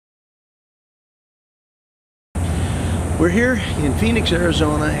We're here in Phoenix,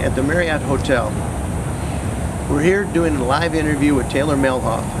 Arizona at the Marriott Hotel. We're here doing a live interview with Taylor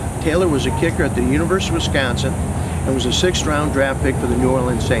Mehlhaff. Taylor was a kicker at the University of Wisconsin and was a 6th round draft pick for the New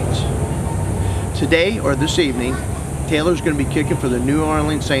Orleans Saints. Today, or this evening, Taylor's going to be kicking for the New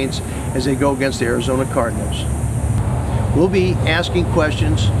Orleans Saints as they go against the Arizona Cardinals. We'll be asking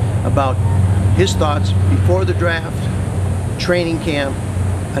questions about his thoughts before the draft, training camp,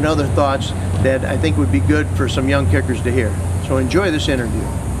 and other thoughts that I think would be good for some young kickers to hear. So enjoy this interview.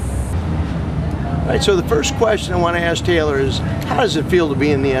 All right, so the first question I want to ask Taylor is, how does it feel to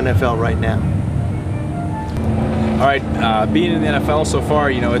be in the NFL right now? All right, being in the NFL so far,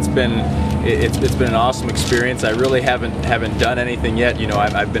 you know, it's been an awesome experience. I really haven't done anything yet. You know,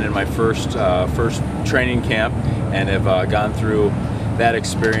 I've been in my first training camp and have gone through that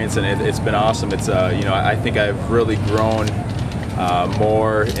experience, and it's been awesome. It's you know, I think I've really grown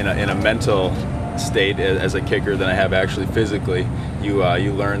more in a mental state as a kicker than I have actually physically. You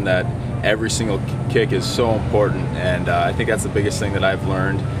learn that every single kick is so important, and I think that's the biggest thing that I've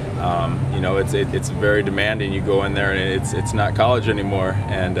learned. You know, it's very demanding. You go in there and it's not college anymore.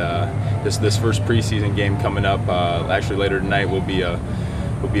 And this first preseason game coming up, actually later tonight, will be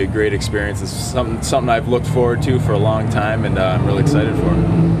a great experience. It's something I've looked forward to for a long time, and I'm really excited for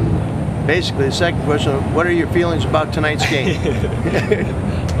it. Basically, the second question: what are your feelings about tonight's game?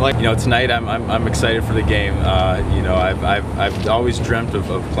 Like, you know, tonight I'm excited for the game. You know, I've always dreamt of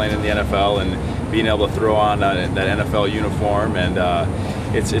playing in the NFL and being able to throw on that NFL uniform, and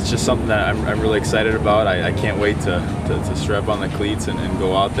it's just something that I'm really excited about. I can't wait to strap on the cleats and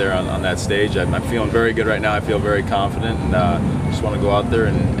go out there on that stage. I'm feeling very good right now. I feel very confident, and just want to go out there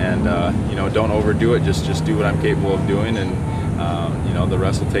and you know, don't overdo it. Just do what I'm capable of doing, and you know, the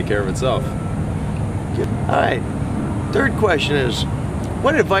rest will take care of itself. All right. Third question is,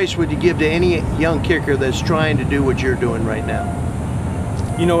 what advice would you give to any young kicker that's trying to do what you're doing right now?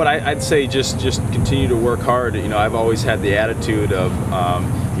 You know what, I'd say just continue to work hard. You know, I've always had the attitude of,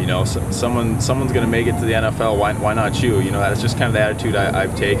 you know, someone's going to make it to the NFL. Why not you? You know, that's just kind of the attitude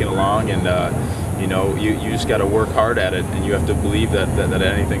I've taken along, and you know, you just got to work hard at it, and you have to believe that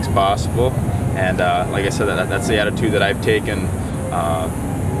anything's possible. And like I said, that's the attitude that I've taken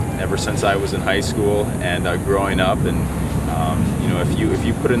ever since I was in high school and growing up. And you know, if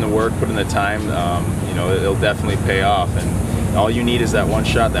you put in the work, put in the time, you know, it'll definitely pay off. And all you need is that one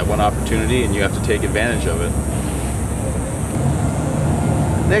shot, that one opportunity, and you have to take advantage of it.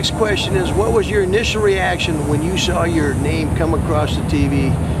 Next question is, what was your initial reaction when you saw your name come across the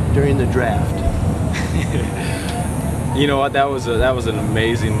TV during the draft? You know what, that was an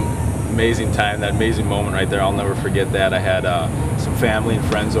amazing time, that amazing moment right there. I'll never forget that. I had some family and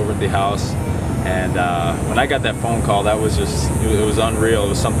friends over at the house, and when I got that phone call, that was just, it was unreal. It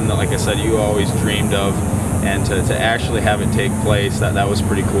was something that, like I said, you always dreamed of, and to actually have it take place, that was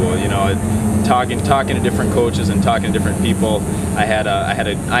pretty cool. You know, talking to different coaches and talking to different people, I had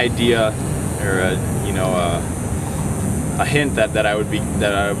an idea, or you know, a hint that I would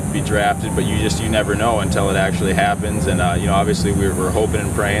be drafted, but you never know until it actually happens. And you know, obviously we were hoping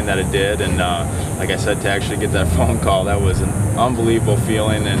and praying that it did, and like I said, to actually get that phone call, that was an unbelievable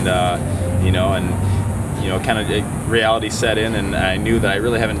feeling. And you know, kind of reality set in, and I knew that I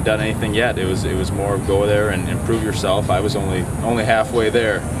really haven't done anything yet. It was more of go there and prove yourself. I was only halfway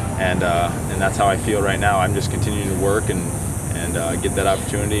there, and that's how I feel right now. I'm just continuing to work and get that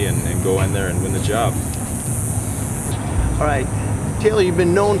opportunity and go in there and win the job. All right, Taylor, you've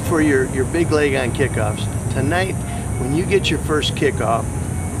been known for your big leg on kickoffs. Tonight, when you get your first kickoff,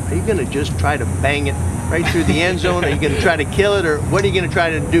 are you going to just try to bang it right through the end zone? Are you going to try to kill it, or what are you going to try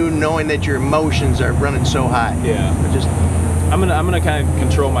to do, knowing that your emotions are running so high? Yeah, I'm gonna kind of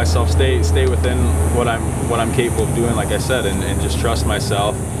control myself, stay within what I'm capable of doing, like I said, and just trust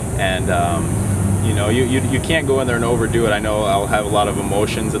myself. And you know, you can't go in there and overdo it. I know I'll have a lot of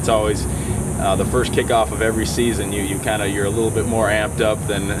emotions. It's always the first kickoff of every season. You're a little bit more amped up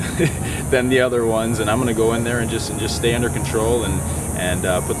than the other ones, and I'm gonna go in there and just stay under control and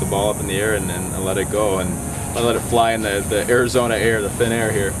put the ball up in the air and let it go, and let it fly in the Arizona air, the thin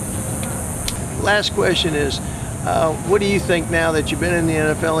air here. Last question is, what do you think, now that you've been in the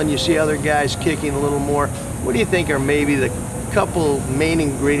NFL and you see other guys kicking a little more, what do you think are maybe the couple main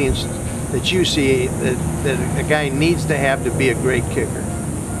ingredients that you see that a guy needs to have to be a great kicker?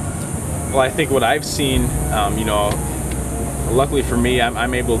 Well, I think what I've seen, you know, luckily for me,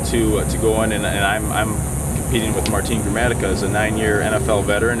 I'm able to go in and I'm competing with Martin Gramatica as a 9-year NFL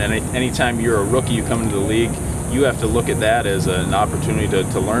veteran, and anytime you're a rookie, you come into the league, you have to look at that as an opportunity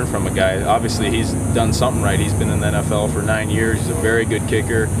to learn from a guy. Obviously, he's done something right. He's been in the NFL for 9 years. He's a very good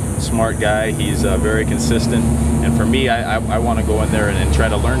kicker, smart guy. He's very consistent. And for me, I want to go in there and try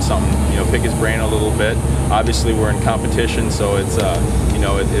to learn something. You know, pick his brain a little bit. Obviously, we're in competition, so it's you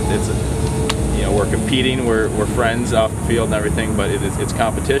know, you know, we're competing. We're friends off the field and everything, but it's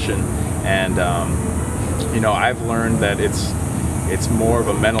competition. And you know, I've learned that it's more of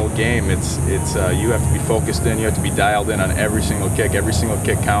a mental game. It's you have to be focused in. You have to be dialed in on every single kick. Every single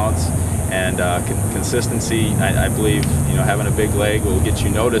kick counts. And consistency, I believe, you know, having a big leg will get you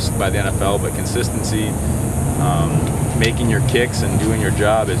noticed by the NFL, but consistency, making your kicks and doing your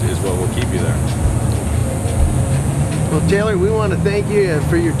job is what will keep you there. Well, Taylor, we want to thank you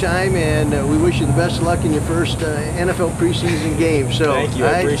for your time, and we wish you the best of luck in your first NFL preseason game. So, thank you.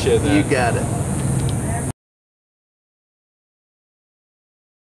 I appreciate that. You got it.